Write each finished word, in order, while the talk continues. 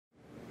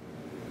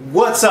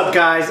What's up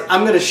guys?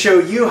 I'm going to show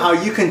you how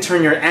you can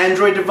turn your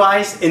Android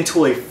device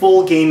into a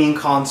full gaming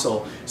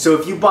console. So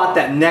if you bought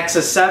that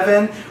Nexus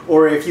 7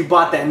 or if you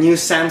bought that new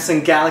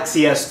Samsung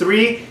Galaxy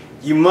S3,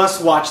 you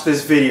must watch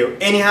this video.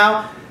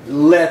 Anyhow,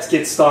 let's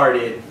get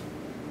started.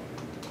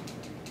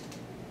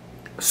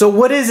 So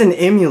what is an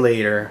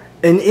emulator?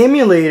 An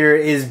emulator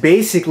is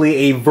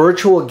basically a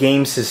virtual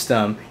game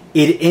system.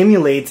 It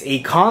emulates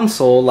a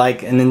console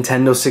like a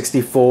Nintendo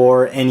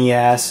 64,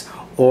 NES,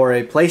 or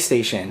a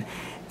PlayStation.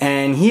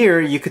 And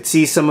here you could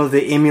see some of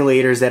the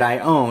emulators that I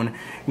own.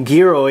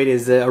 Gearoid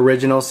is the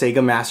original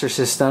Sega Master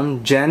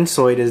System,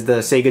 Gensoid is the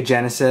Sega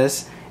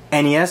Genesis,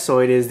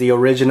 NESoid is the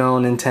original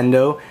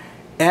Nintendo,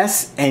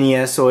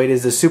 SNESoid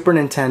is the Super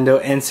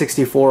Nintendo,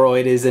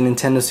 N64oid is the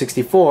Nintendo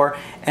 64,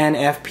 and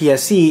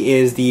FPSC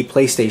is the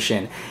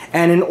PlayStation.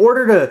 And in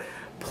order to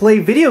play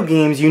video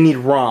games, you need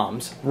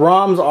ROMs.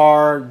 ROMs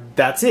are,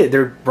 that's it,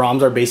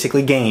 ROMs are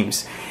basically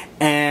games.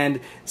 And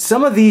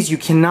some of these you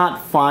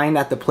cannot find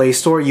at the Play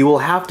Store. You will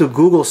have to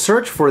Google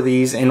search for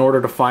these in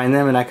order to find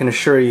them, and I can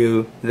assure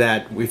you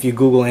that if you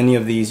Google any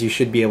of these, you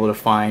should be able to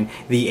find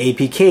the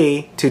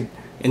APK to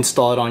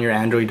install it on your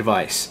Android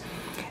device.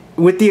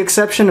 With the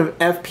exception of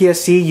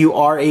FPSC, you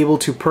are able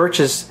to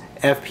purchase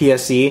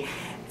FPSC,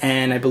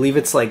 and I believe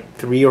it's like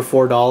 $3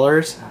 or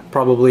 $4,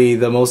 probably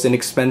the most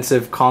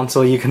inexpensive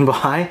console you can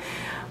buy,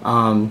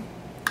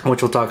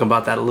 which we'll talk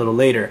about that a little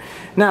later.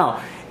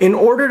 Now, in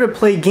order to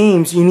play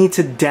games, you need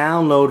to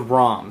download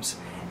ROMs.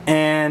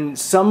 And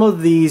some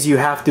of these you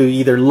have to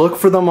either look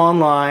for them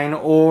online,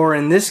 or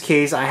in this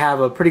case I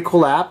have a pretty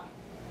cool app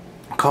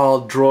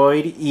called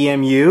Droid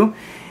EMU,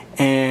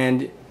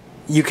 and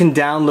you can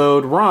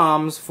download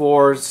ROMs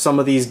for some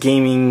of these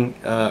gaming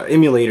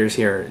emulators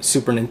here.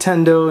 Super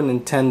Nintendo,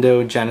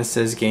 Nintendo,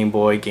 Genesis, Game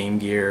Boy, Game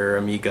Gear,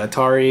 Amiga,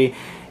 Atari,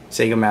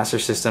 Sega Master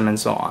System, and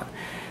so on.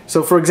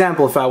 So for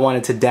example, if I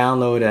wanted to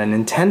download a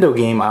Nintendo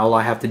game, all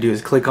I have to do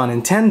is click on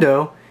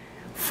Nintendo,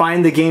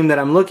 find the game that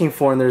I'm looking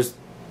for, and there's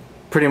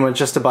pretty much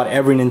just about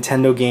every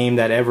Nintendo game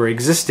that ever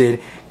existed.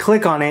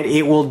 Click on it,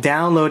 it will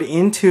download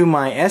into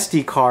my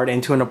SD card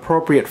into an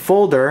appropriate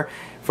folder.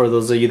 For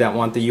those of you that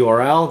want the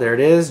URL, there it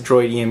is,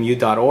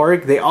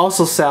 droidemu.org. They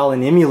also sell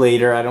an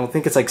emulator, I don't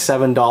think it's like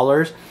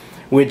 $7,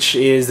 which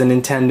is the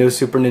Nintendo,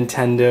 Super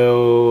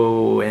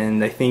Nintendo,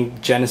 and I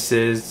think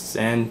Genesis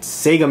and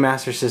Sega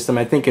Master System.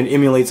 I think it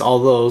emulates all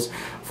those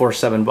for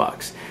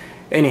 $7.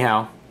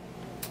 Anyhow,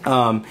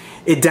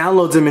 it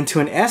downloads them into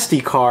an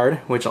SD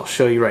card, which I'll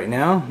show you right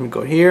now. Let me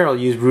go here, I'll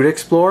use Root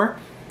Explorer.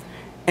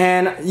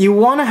 And you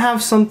want to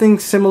have something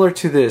similar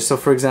to this. So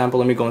for example,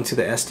 let me go into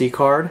the SD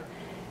card.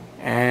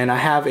 And I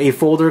have a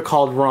folder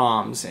called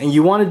ROMs, and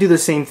you want to do the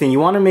same thing.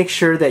 You want to make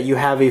sure that you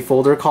have a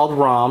folder called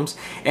ROMs,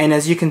 and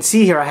as you can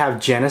see here I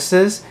have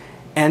Genesis,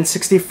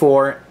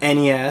 N64,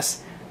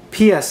 NES,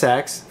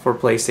 PSX for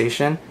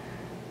PlayStation,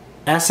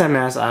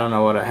 SMS, I don't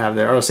know what I have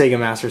there, or Sega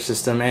Master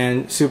System,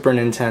 and Super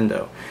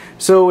Nintendo.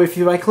 So if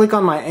I click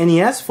on my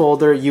NES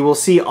folder, you will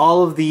see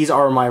all of these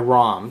are my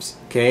ROMs,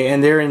 okay,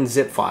 and they're in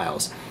zip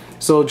files.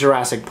 So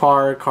Jurassic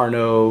Park,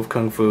 Carnove,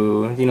 Kung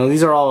Fu, you know,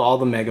 these are all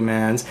the Mega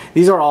Mans.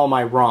 These are all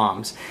my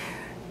ROMs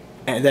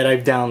that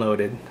I've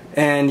downloaded.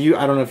 And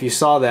I don't know if you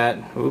saw that.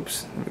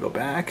 Oops, let me go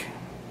back.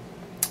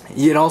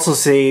 It also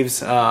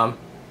saves like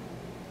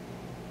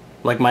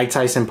Mike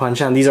Tyson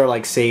Punch-Out. These are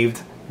like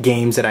saved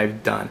games that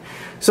I've done.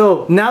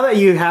 So now that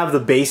you have the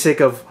basic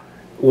of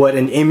what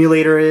an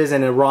emulator is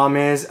and a ROM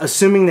is,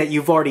 assuming that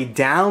you've already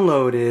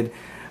downloaded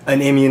an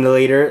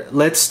emulator,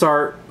 let's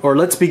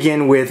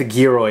begin with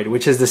Gearoid,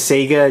 which is the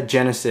Sega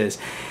Genesis.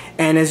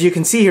 And as you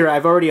can see here,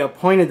 I've already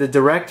appointed the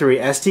directory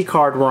SD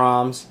card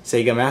ROMs,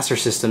 Sega Master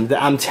System.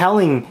 I'm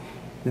telling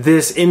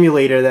this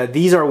emulator that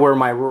these are where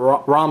my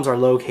ROMs are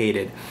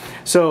located.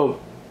 So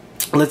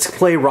let's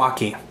play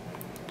Rocky.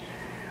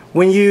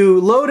 When you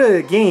load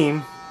a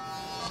game,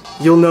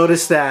 you'll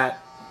notice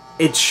that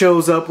it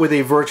shows up with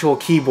a virtual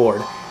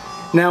keyboard.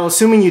 Now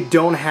assuming you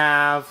don't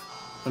have,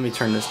 let me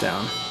turn this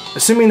down.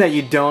 Assuming that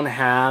you don't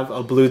have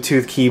a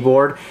Bluetooth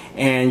keyboard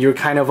and you're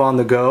kind of on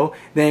the go,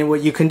 then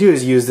what you can do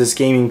is use this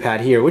gaming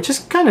pad here, which is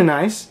kind of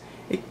nice.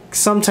 It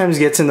sometimes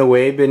gets in the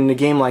way, but in a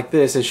game like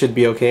this it should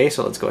be okay.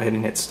 So let's go ahead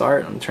and hit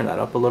start. Let me turn that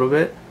up a little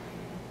bit.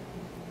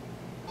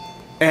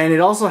 And it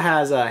also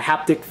has a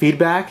haptic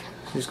feedback.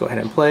 Just go ahead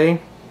and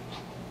play.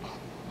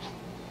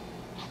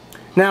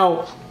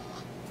 Now,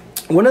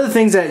 one of the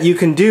things that you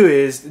can do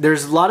is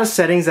there's a lot of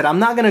settings that I'm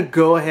not going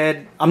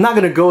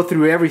to go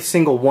through every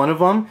single one of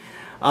them.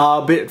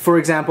 But for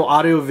example,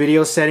 audio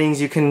video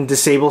settings, you can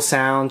disable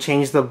sound,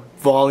 change the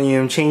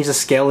volume, change the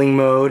scaling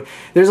mode.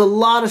 There's a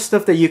lot of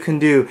stuff that you can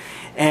do,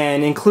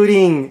 and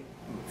including,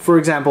 for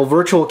example,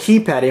 virtual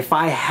keypad. If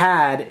I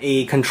had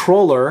a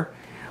controller,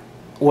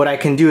 what I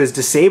can do is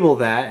disable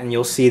that, and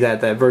you'll see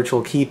that that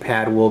virtual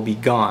keypad will be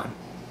gone.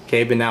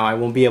 Okay, but now I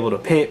won't be able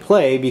to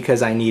play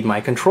because I need my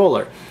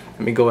controller.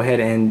 Let me go ahead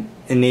and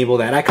enable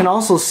that. I can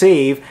also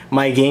save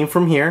my game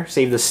from here,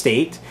 save the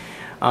state.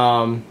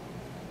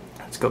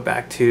 Let's go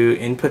back to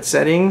input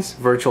settings,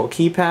 virtual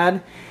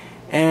keypad,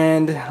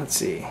 and let's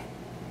see.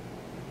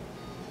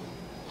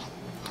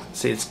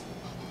 See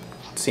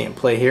it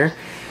play here.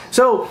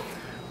 So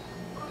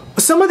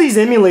some of these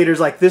emulators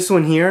like this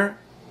one here,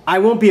 I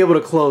won't be able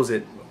to close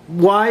it.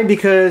 Why?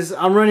 Because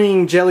I'm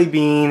running Jelly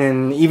Bean,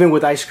 and even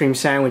with Ice Cream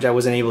Sandwich I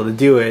wasn't able to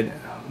do it.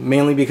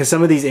 Mainly because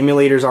some of these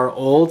emulators are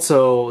old,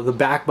 so the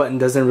back button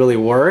doesn't really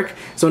work.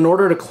 So in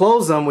order to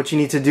close them, what you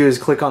need to do is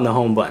click on the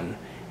home button.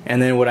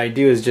 And then what I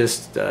do is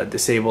just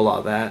disable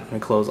all that and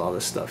close all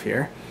this stuff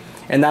here.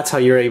 And that's how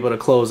you're able to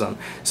close them.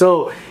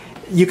 So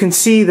you can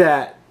see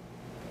that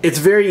it's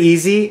very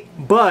easy,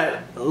 but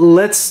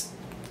let's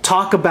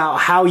talk about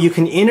how you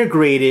can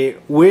integrate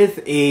it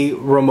with a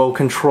remote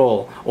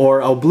control or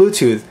a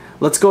Bluetooth.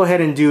 Let's go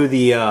ahead and do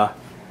the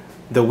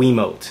Wii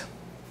Remote.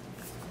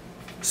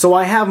 So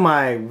I have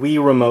my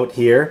Wii Remote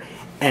here,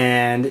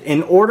 and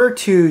in order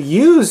to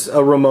use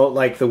a remote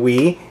like the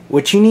Wii,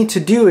 what you need to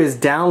do is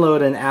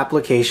download an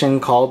application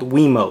called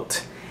Wii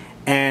Remote.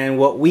 And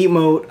what Wii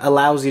Remote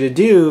allows you to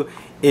do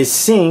is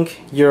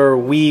sync your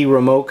Wii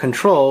Remote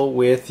control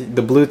with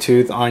the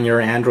Bluetooth on your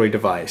Android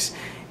device.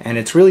 And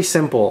it's really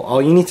simple.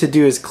 All you need to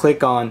do is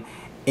click on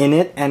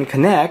Init and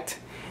Connect,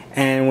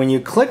 and when you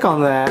click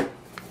on that,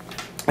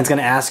 it's going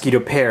to ask you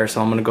to pair,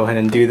 so I'm going to go ahead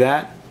and do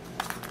that.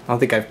 I don't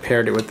think I've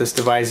paired it with this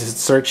device. It's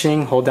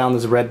searching. Hold down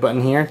this red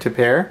button here to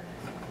pair.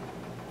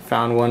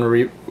 Found one.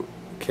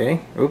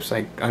 Okay. Oops,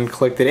 I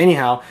unclicked it.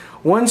 Anyhow,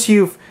 once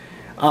you've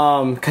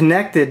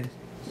connected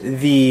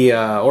the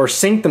or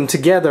synced them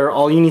together,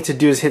 all you need to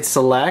do is hit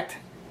select,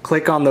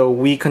 click on the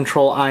Wii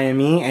Control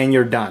IME, and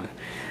you're done.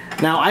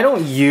 Now I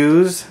don't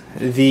use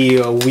the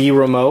Wii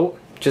Remote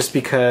just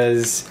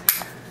because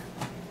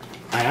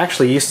I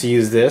actually used to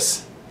use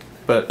this,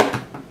 but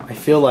I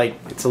feel like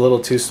it's a little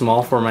too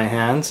small for my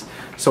hands.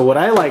 So what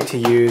I like to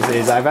use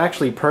is I've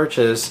actually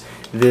purchased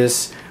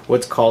this,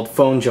 what's called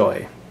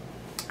PhoneJoy.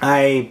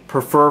 I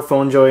prefer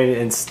PhoneJoy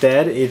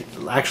instead. It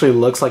actually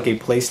looks like a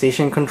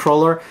PlayStation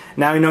controller.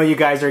 Now I know you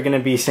guys are going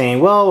to be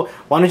saying, well,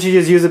 why don't you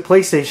just use a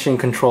PlayStation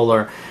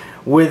controller?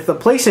 With a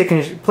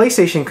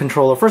PlayStation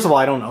controller, first of all,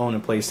 I don't own a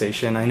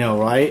PlayStation, I know,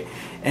 right?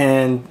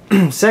 And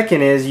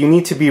second is, you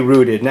need to be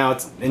rooted. Now,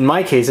 in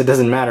my case, it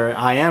doesn't matter.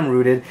 I am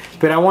rooted,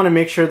 but I want to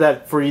make sure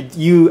that for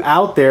you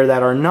out there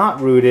that are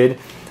not rooted,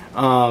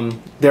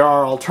 there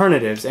are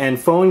alternatives. And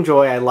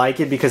PhoneJoy, I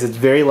like it because it's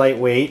very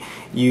lightweight.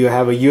 You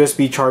have a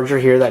USB charger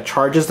here that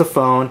charges the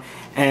phone,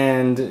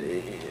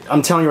 and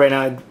I'm telling you right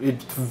now,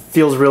 it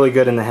feels really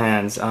good in the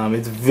hands.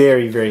 It's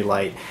very, very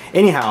light.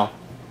 Anyhow,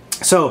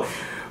 so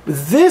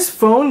this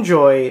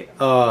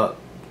PhoneJoy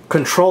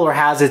controller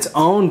has its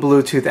own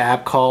Bluetooth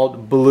app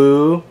called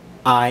Blue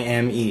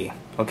IME.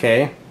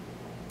 Okay?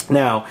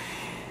 Now,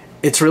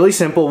 it's really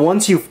simple.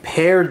 Once you've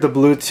paired the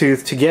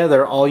Bluetooth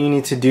together, all you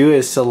need to do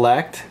is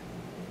select.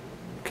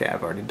 Okay,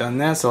 I've already done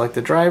that. Select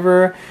the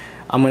driver.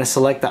 I'm going to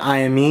select the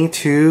IME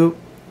to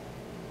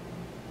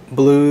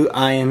Blue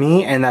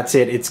IME, and that's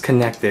it. It's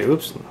connected.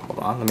 Oops, hold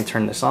on. Let me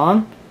turn this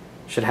on.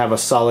 Should have a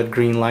solid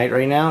green light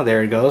right now.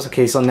 There it goes.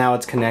 Okay, so now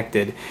it's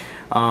connected.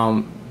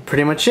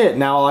 Pretty much it.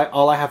 Now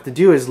all I have to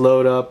do is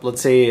load up,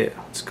 let's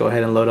go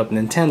ahead and load up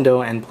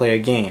Nintendo and play a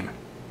game.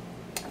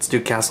 Let's do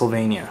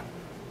Castlevania.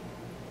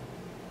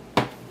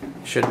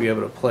 Should be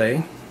able to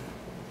play.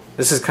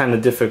 This is kind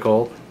of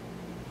difficult.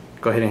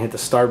 Go ahead and hit the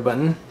start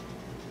button.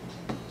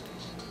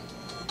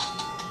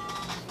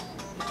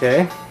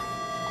 Okay.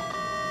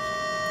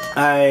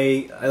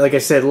 Like I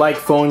said, like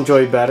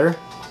PhoneJoy better.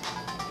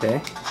 Okay.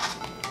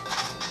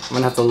 I'm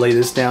gonna have to lay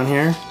this down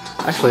here.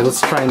 Actually,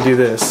 let's try and do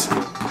this.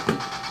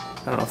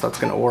 I don't know if that's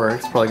gonna work.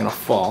 It's probably gonna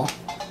fall.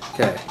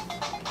 Okay.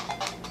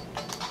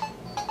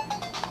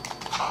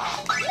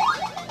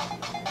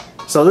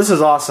 So this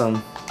is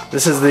awesome.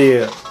 This is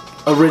the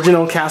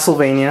original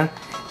Castlevania,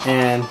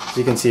 and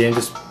you can see I'm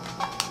just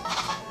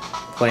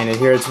playing it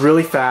here. It's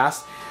really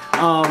fast.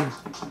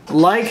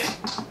 Like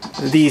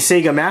the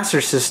Sega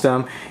Master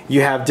System,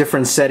 you have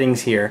different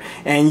settings here,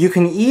 and you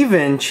can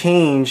even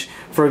change.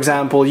 For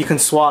example, you can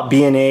swap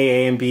B and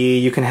A and B.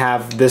 You can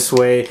have this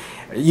way.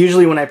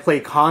 Usually when I play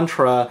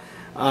Contra,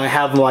 I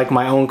have like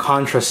my own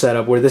Contra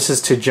setup where this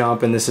is to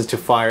jump and this is to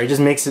fire. It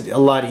just makes it a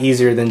lot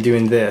easier than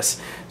doing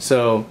this.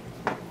 So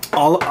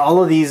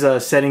all of these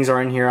settings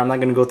are in here. I'm not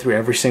going to go through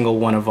every single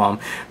one of them.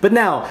 But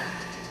now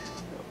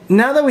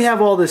that we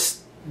have all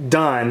this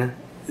done,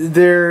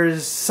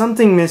 there's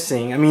something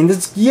missing. I mean,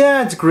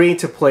 it's great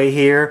to play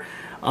here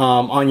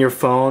on your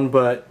phone,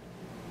 but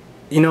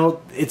you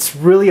know, it's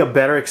really a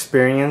better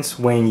experience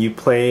when you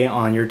play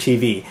on your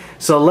TV.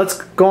 So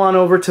let's go on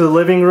over to the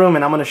living room,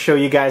 and I'm going to show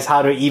you guys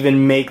how to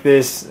even make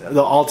this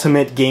the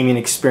ultimate gaming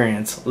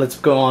experience. Let's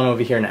go on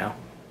over here now.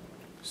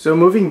 So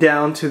moving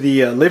down to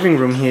the living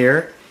room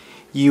here,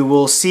 you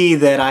will see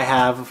that I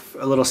have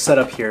a little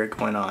setup here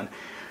going on.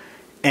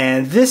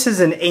 And this is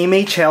an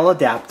AIM-HL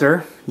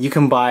adapter. You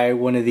can buy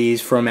one of these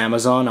from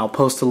Amazon. I'll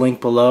post a link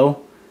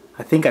below.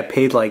 I think I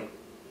paid like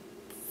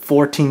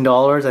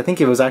 $14. I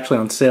think it was actually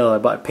on sale.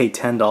 I paid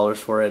 $10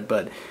 for it,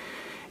 but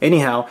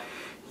anyhow,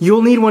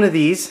 you'll need one of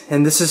these,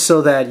 and this is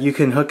so that you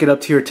can hook it up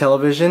to your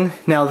television.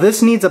 Now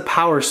this needs a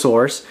power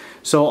source,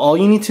 so all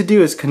you need to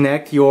do is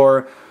connect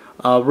your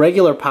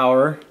regular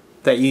power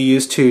that you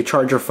use to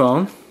charge your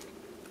phone.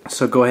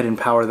 So go ahead and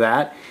power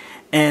that.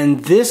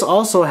 And this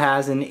also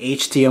has an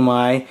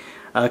HDMI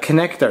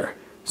connector.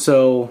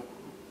 So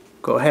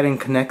go ahead and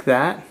connect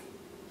that.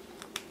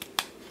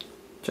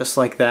 Just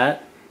like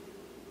that.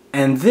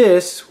 And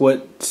this,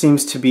 what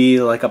seems to be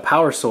like a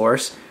power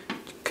source,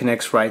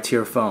 connects right to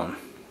your phone.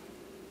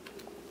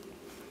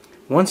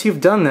 Once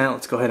you've done that,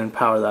 let's go ahead and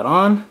power that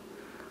on.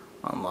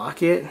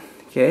 Unlock it.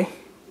 Okay.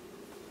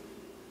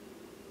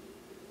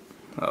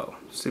 Oh,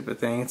 stupid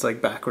thing. It's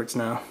like backwards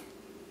now.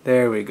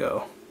 There we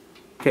go.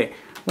 Okay.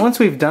 Once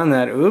we've done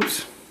that,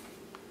 oops.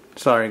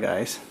 Sorry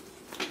guys.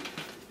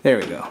 There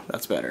we go.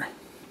 That's better.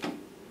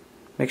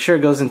 Make sure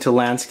it goes into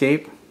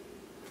landscape.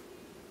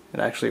 It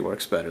actually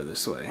works better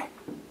this way.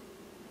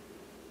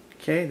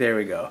 Okay, there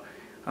we go.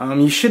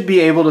 You should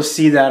be able to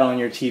see that on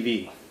your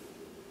TV.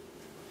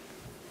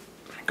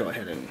 Go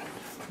ahead and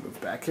move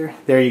back here.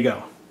 There you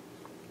go.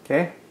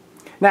 Okay.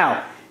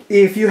 Now,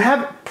 if you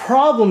have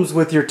problems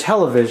with your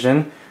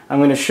television, I'm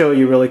going to show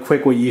you really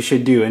quick what you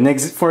should do.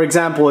 And for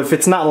example, if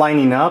it's not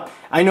lining up,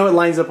 I know it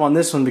lines up on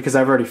this one because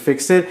I've already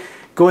fixed it.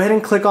 Go ahead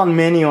and click on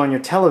menu on your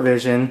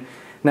television.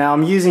 Now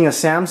I'm using a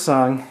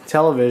Samsung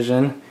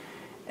television,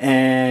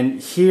 and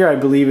here I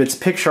believe it's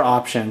picture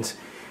options.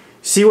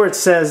 See where it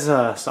says,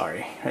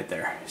 sorry, right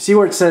there. See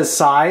where it says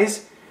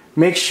size?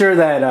 Make sure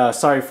that,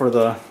 sorry for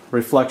the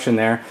reflection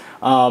there,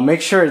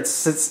 make sure it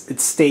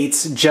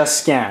states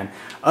just scan.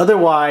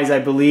 Otherwise, I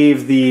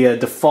believe the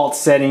default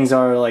settings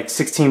are like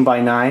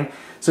 16:9.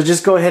 So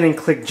just go ahead and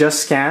click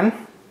just scan.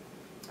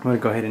 I'm going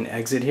to go ahead and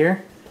exit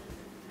here.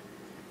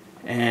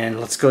 And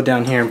let's go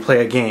down here and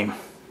play a game.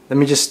 Let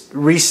me just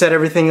reset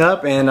everything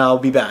up and I'll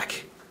be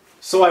back.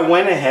 So I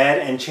went ahead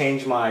and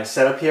changed my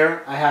setup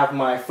here. I have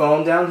my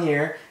phone down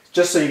here,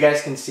 just so you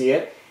guys can see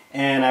it,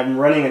 and I'm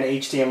running an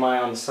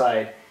HDMI on the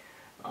side.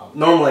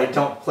 Normally I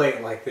don't play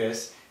it like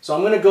this. So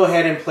I'm going to go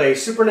ahead and play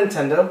Super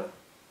Nintendo,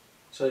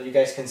 so you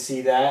guys can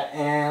see that.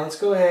 And let's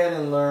go ahead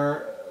and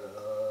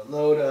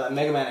load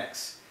Mega Man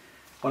X,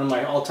 one of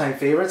my all-time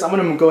favorites. I'm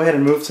going to go ahead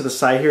and move to the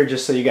side here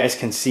just so you guys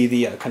can see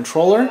the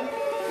controller.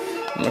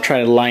 I'm going to try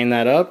to line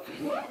that up.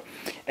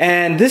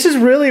 And this is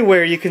really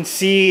where you can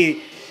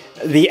see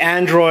the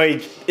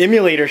Android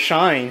emulator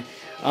shine.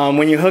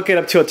 When you hook it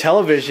up to a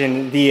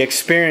television, the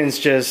experience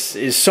just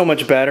is so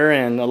much better,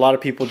 and a lot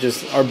of people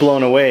just are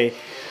blown away.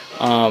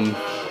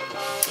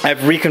 I've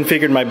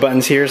reconfigured my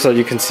buttons here so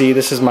you can see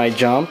this is my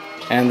jump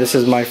and this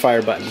is my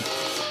fire button.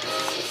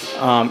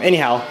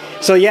 Anyhow,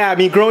 so yeah, I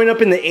mean, growing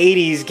up in the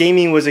 80s,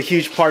 gaming was a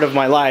huge part of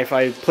my life.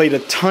 I played a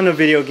ton of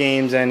video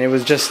games, and it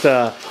was just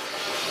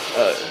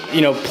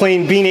you know,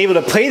 being able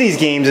to play these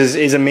games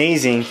is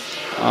amazing.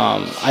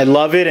 I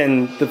love it,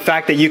 and the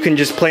fact that you can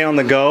just play on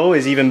the go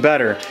is even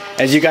better.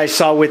 As you guys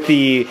saw with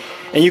the,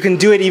 and you can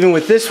do it even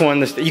with this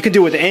one, you can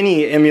do it with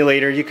any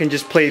emulator. You can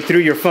just play through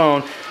your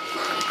phone.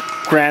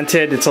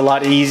 Granted, it's a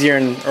lot easier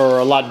or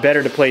a lot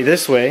better to play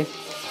this way.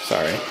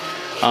 Sorry.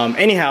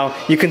 Anyhow,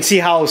 you can see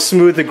how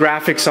smooth the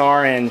graphics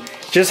are and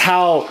just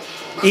how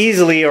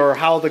easily or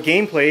how the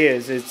gameplay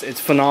is. It's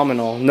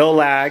phenomenal. No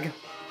lag.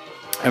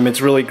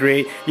 It's really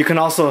great. You can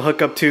also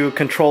hook up to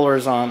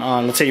controllers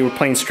on, let's say you were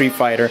playing Street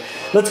Fighter.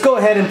 Let's go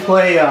ahead and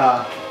play,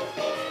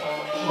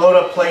 load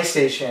up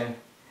PlayStation.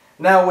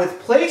 Now with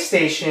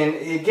PlayStation,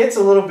 it gets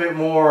a little bit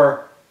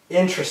more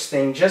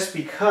interesting just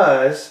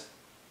because,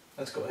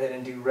 let's go ahead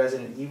and do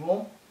Resident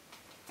Evil.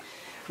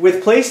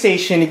 With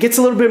PlayStation, it gets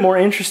a little bit more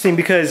interesting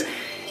because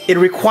it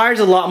requires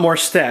a lot more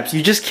steps.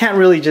 You just can't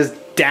really just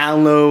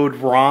download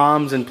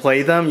ROMs and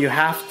play them. You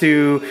have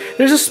to,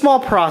 there's a small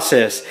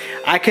process.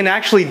 I can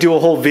actually do a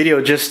whole video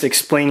just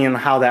explaining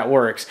how that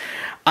works.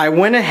 I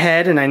went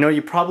ahead, and I know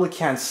you probably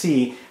can't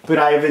see, but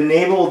I've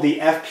enabled the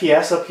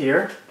FPS up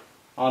here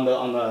on the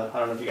I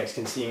don't know if you guys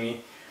can see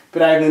me,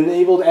 but I've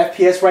enabled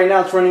FPS. Right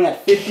now it's running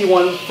at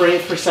 51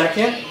 frames per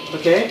second.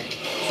 Okay,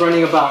 it's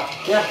running about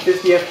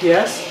 50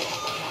 FPS.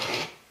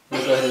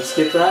 Let's go ahead and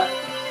skip that.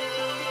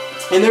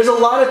 And there's a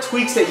lot of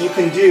tweaks that you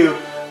can do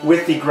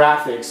with the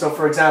graphics. So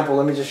for example,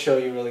 let me just show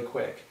you really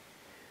quick.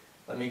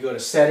 Let me go to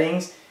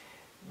settings,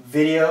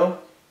 video,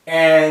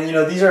 and you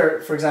know, these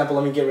are, for example,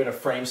 let me get rid of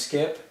frame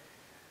skip.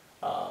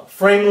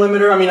 Frame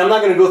limiter, I mean, I'm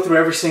not going to go through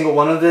every single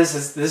one of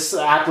this. This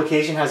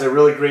application has a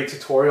really great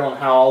tutorial on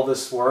how all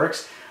this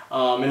works. In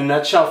a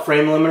nutshell,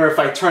 frame limiter, if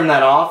I turn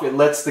that off, it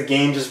lets the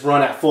game just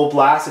run at full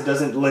blast. It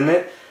doesn't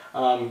limit,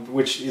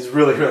 which is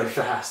really, really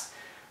fast.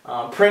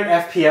 Print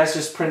FPS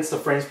just prints the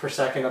frames per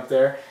second up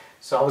there.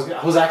 So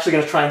I was actually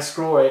going to try and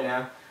scroll right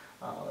now.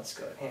 Let's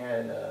go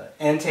ahead and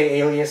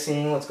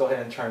anti-aliasing, let's go ahead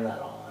and turn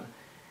that on.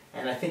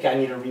 And I think I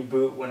need to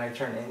reboot when I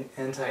turn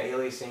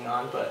anti-aliasing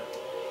on. But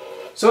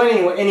so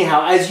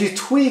anyhow, as you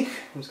tweak,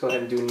 let's go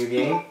ahead and do a new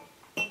game.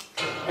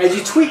 As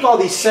you tweak all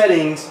these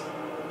settings,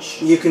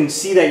 you can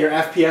see that your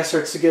FPS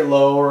starts to get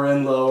lower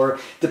and lower.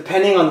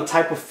 Depending on the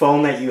type of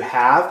phone that you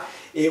have,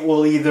 it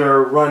will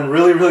either run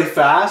really, really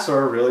fast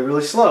or really,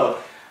 really slow.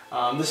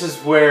 This is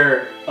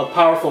where a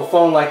powerful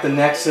phone like the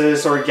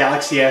Nexus or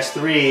Galaxy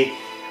S3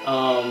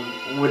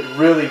 would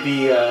really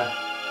be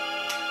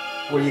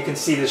where you can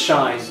see the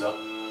shine.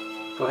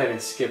 Go ahead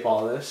and skip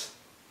all this,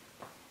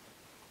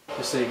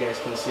 just so you guys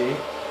can see.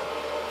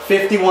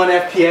 51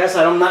 FPS.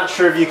 I'm not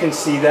sure if you can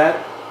see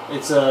that.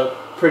 It's a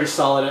pretty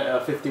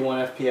solid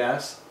 51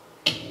 FPS.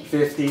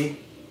 50.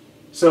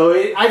 So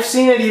I've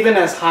seen it even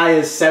as high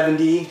as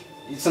 70,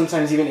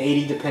 sometimes even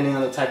 80, depending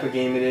on the type of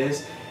game it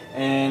is.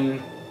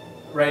 And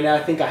right now I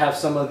think I have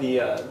some of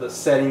the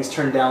settings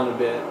turned down a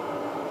bit.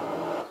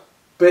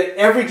 But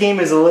every game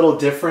is a little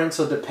different,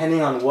 so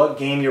depending on what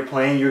game you're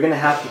playing, you're going to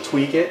have to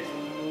tweak it.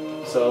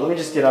 So let me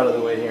just get out of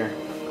the way here.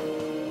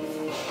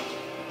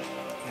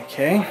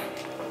 Okay.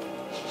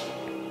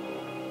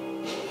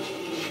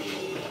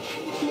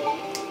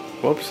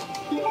 Whoops.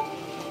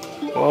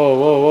 Whoa,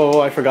 whoa,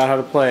 whoa, I forgot how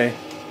to play.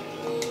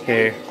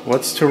 Okay,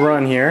 what's to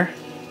run here?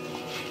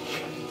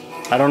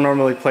 I don't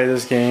normally play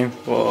this game.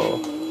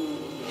 Whoa.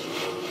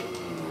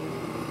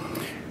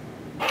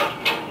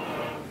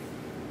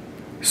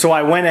 So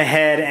I went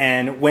ahead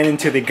and went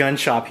into the gun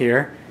shop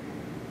here.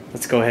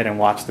 Let's go ahead and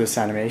watch this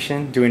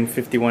animation, doing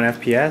 51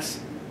 FPS.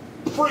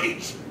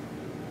 Freeze!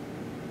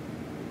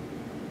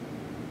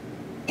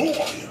 Who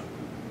are you?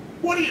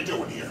 What are you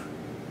doing here?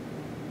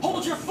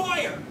 Hold your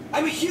fire!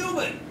 I'm a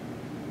human!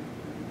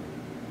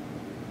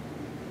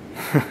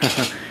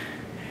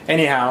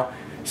 Anyhow,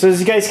 so as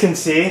you guys can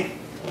see,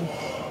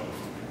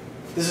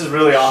 this is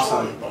really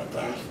awesome. Sorry about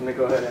that. Let me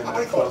go ahead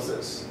and close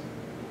this.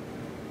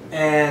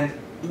 And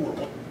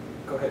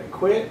go ahead and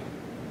quit.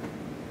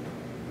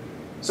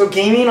 So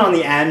gaming on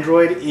the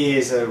Android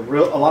is a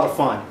lot of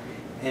fun,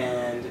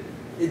 and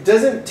it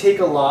doesn't take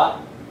a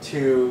lot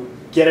to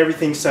get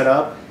everything set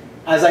up.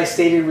 As I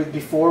stated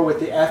before with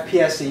the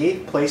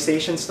FPSE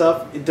PlayStation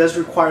stuff, it does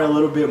require a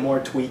little bit more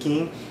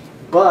tweaking,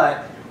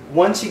 but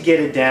once you get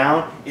it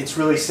down, it's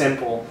really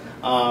simple.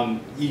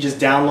 You just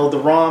download the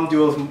ROM,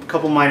 do a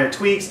couple minor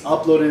tweaks,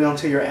 upload it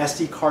onto your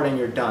SD card, and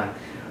you're done.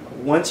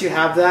 Once you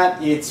have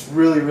that, it's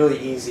really, really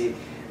easy.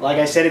 Like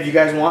I said, if you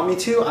guys want me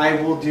to,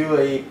 I will do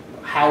a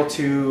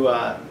how-to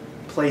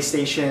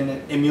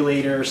PlayStation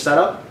emulator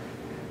setup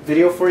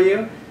video for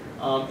you.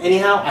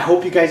 Anyhow, I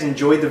hope you guys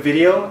enjoyed the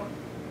video.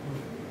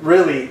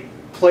 Really,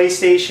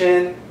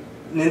 PlayStation,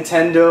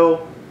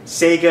 Nintendo,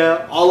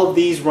 Sega, all of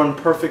these run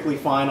perfectly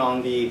fine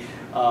on the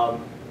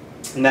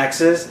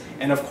Nexus,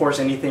 and of course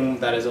anything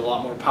that is a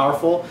lot more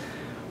powerful.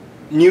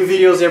 New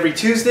videos every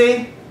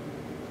Tuesday.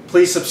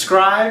 Please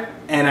subscribe,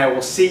 and I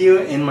will see you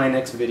in my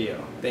next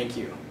video. Thank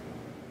you.